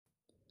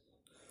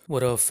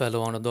What up,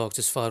 fellow underdogs?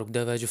 It's Farooq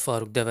Devaj,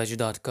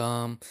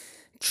 FaroukDevaj.com.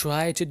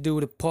 Try to do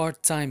the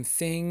part-time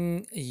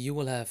thing, you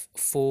will have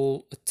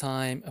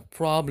full-time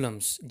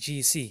problems.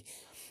 GC.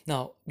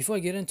 Now, before I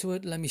get into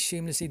it, let me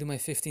shamelessly do my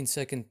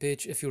 15-second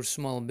pitch. If you're a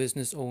small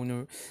business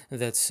owner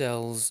that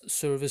sells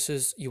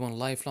services, you want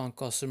lifelong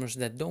customers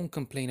that don't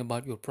complain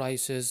about your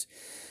prices,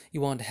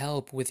 you want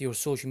help with your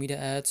social media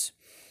ads,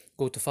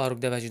 go to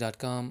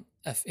FaroukDevaj.com,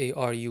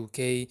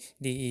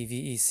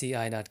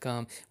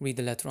 FaroukDeveci.com. Read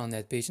the letter on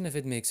that page, and if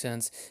it makes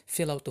sense,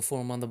 fill out the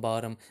form on the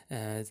bottom,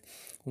 and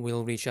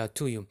we'll reach out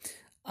to you.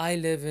 I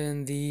live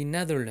in the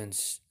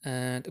Netherlands,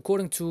 and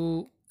according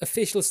to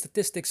official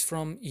statistics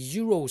from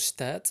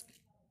Eurostat,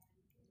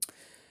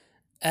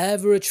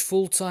 average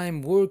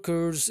full-time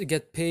workers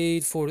get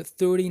paid for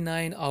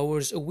 39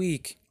 hours a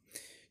week.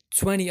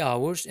 20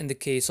 hours in the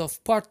case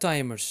of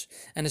part-timers,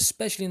 and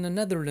especially in the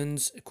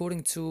Netherlands,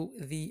 according to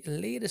the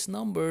latest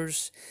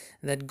numbers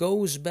that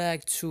goes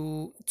back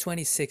to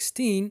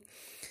 2016,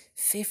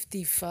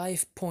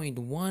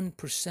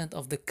 55.1%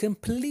 of the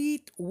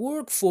complete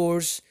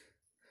workforce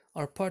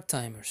are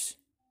part-timers,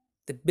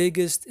 the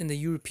biggest in the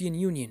European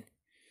Union.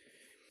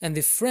 And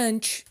the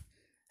French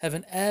have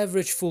an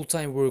average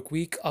full-time work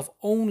week of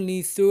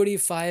only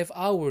 35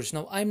 hours.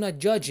 Now, I'm not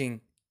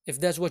judging. If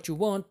that's what you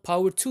want,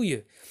 power to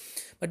you.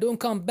 But don't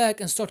come back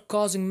and start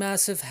causing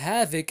massive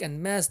havoc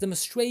and mass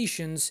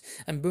demonstrations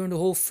and burn the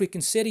whole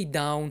freaking city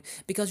down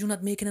because you're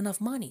not making enough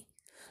money.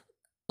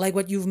 Like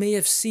what you may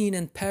have seen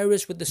in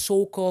Paris with the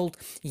so-called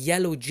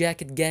yellow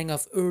jacket gang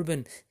of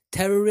urban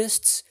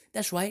terrorists.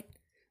 That's right,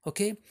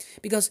 okay?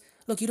 Because,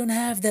 look, you don't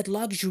have that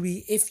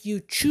luxury if you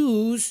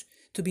choose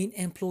to be an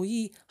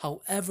employee,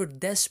 however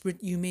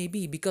desperate you may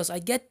be. Because I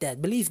get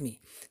that, believe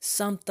me.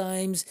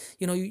 Sometimes,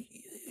 you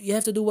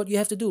have to do what you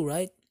have to do,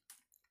 right?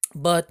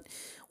 But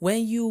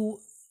when you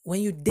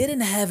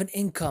didn't have an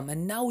income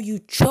and now you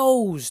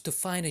chose to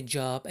find a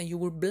job and you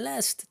were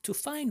blessed to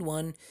find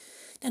one,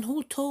 then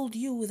who told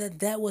you that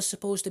that was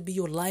supposed to be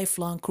your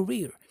lifelong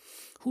career?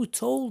 Who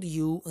told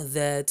you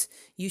that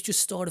you should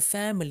start a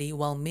family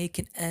while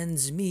making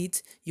ends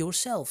meet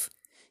yourself?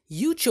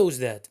 You chose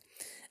that.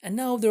 And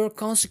now there are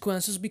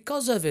consequences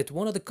because of it.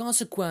 One of the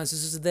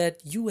consequences is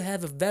that you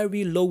have a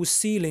very low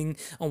ceiling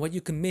on what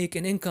you can make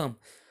in income.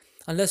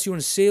 Unless you're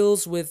in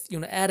sales with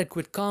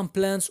adequate comp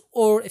plans,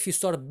 or if you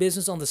start a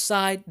business on the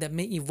side that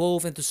may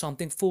evolve into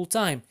something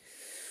full-time.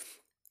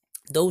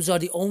 Those are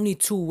the only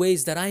two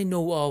ways that I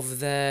know of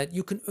that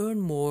you can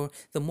earn more.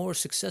 The more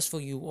successful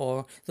you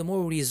are, the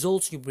more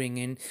results you bring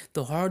in,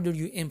 the harder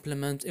you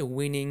implement a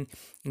winning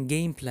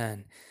game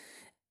plan.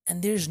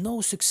 And there's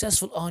no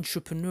successful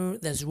entrepreneur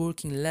that's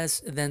working less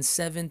than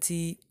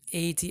 70,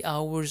 80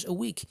 hours a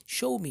week.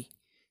 Show me.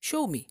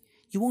 Show me.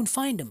 You won't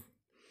find them.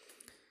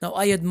 Now,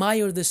 I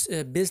admire this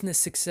business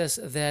success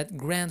that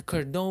Grant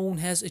Cardone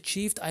has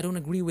achieved. I don't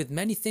agree with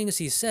many things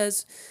he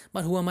says,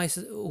 but who am I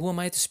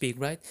to speak,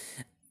 right?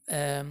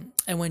 And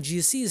when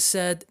GC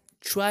said,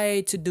 try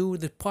to do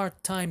the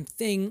part-time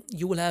thing,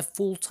 you will have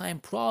full-time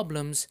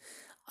problems,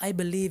 I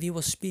believe he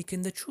was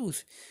speaking the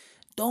truth.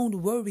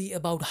 Don't worry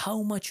about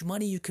how much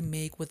money you can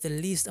make with the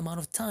least amount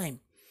of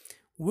time.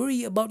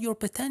 Worry about your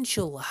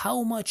potential.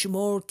 How much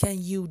more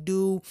can you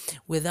do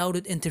without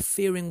it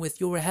interfering with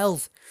your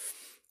health?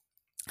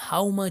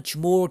 How much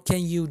more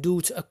can you do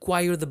to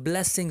acquire the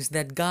blessings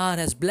that God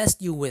has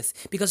blessed you with?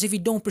 Because if you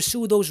don't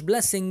pursue those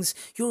blessings,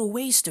 you're a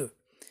waster.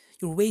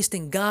 You're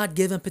wasting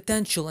God-given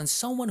potential, and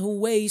someone who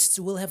wastes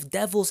will have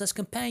devils as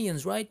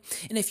companions, right?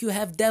 And if you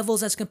have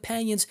devils as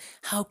companions,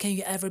 how can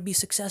you ever be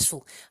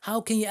successful? How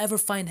can you ever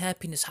find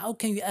happiness? How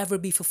can you ever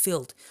be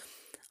fulfilled?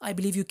 I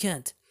believe you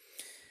can't.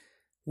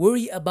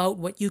 Worry about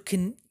what you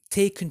can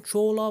take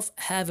control of,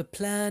 have a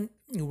plan,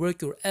 you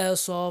work your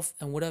ass off,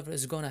 and whatever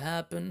is gonna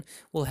happen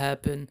will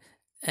happen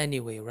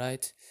anyway,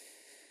 right?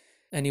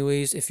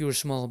 Anyways, if you're a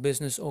small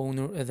business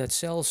owner that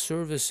sells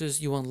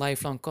services, you want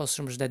lifelong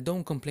customers that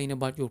don't complain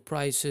about your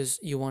prices,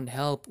 you want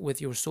help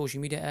with your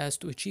social media ads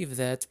to achieve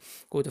that,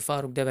 go to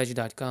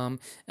FaroukDevaj.com,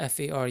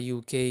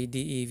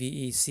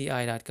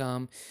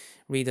 FaroukDeveci.com,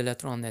 read the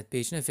letter on that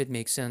page, and if it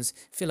makes sense,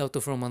 fill out the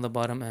form on the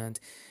bottom and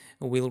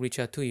we'll reach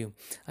out to you.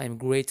 I'm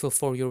grateful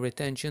for your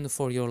attention,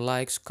 for your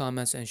likes,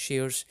 comments, and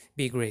shares.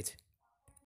 Be great.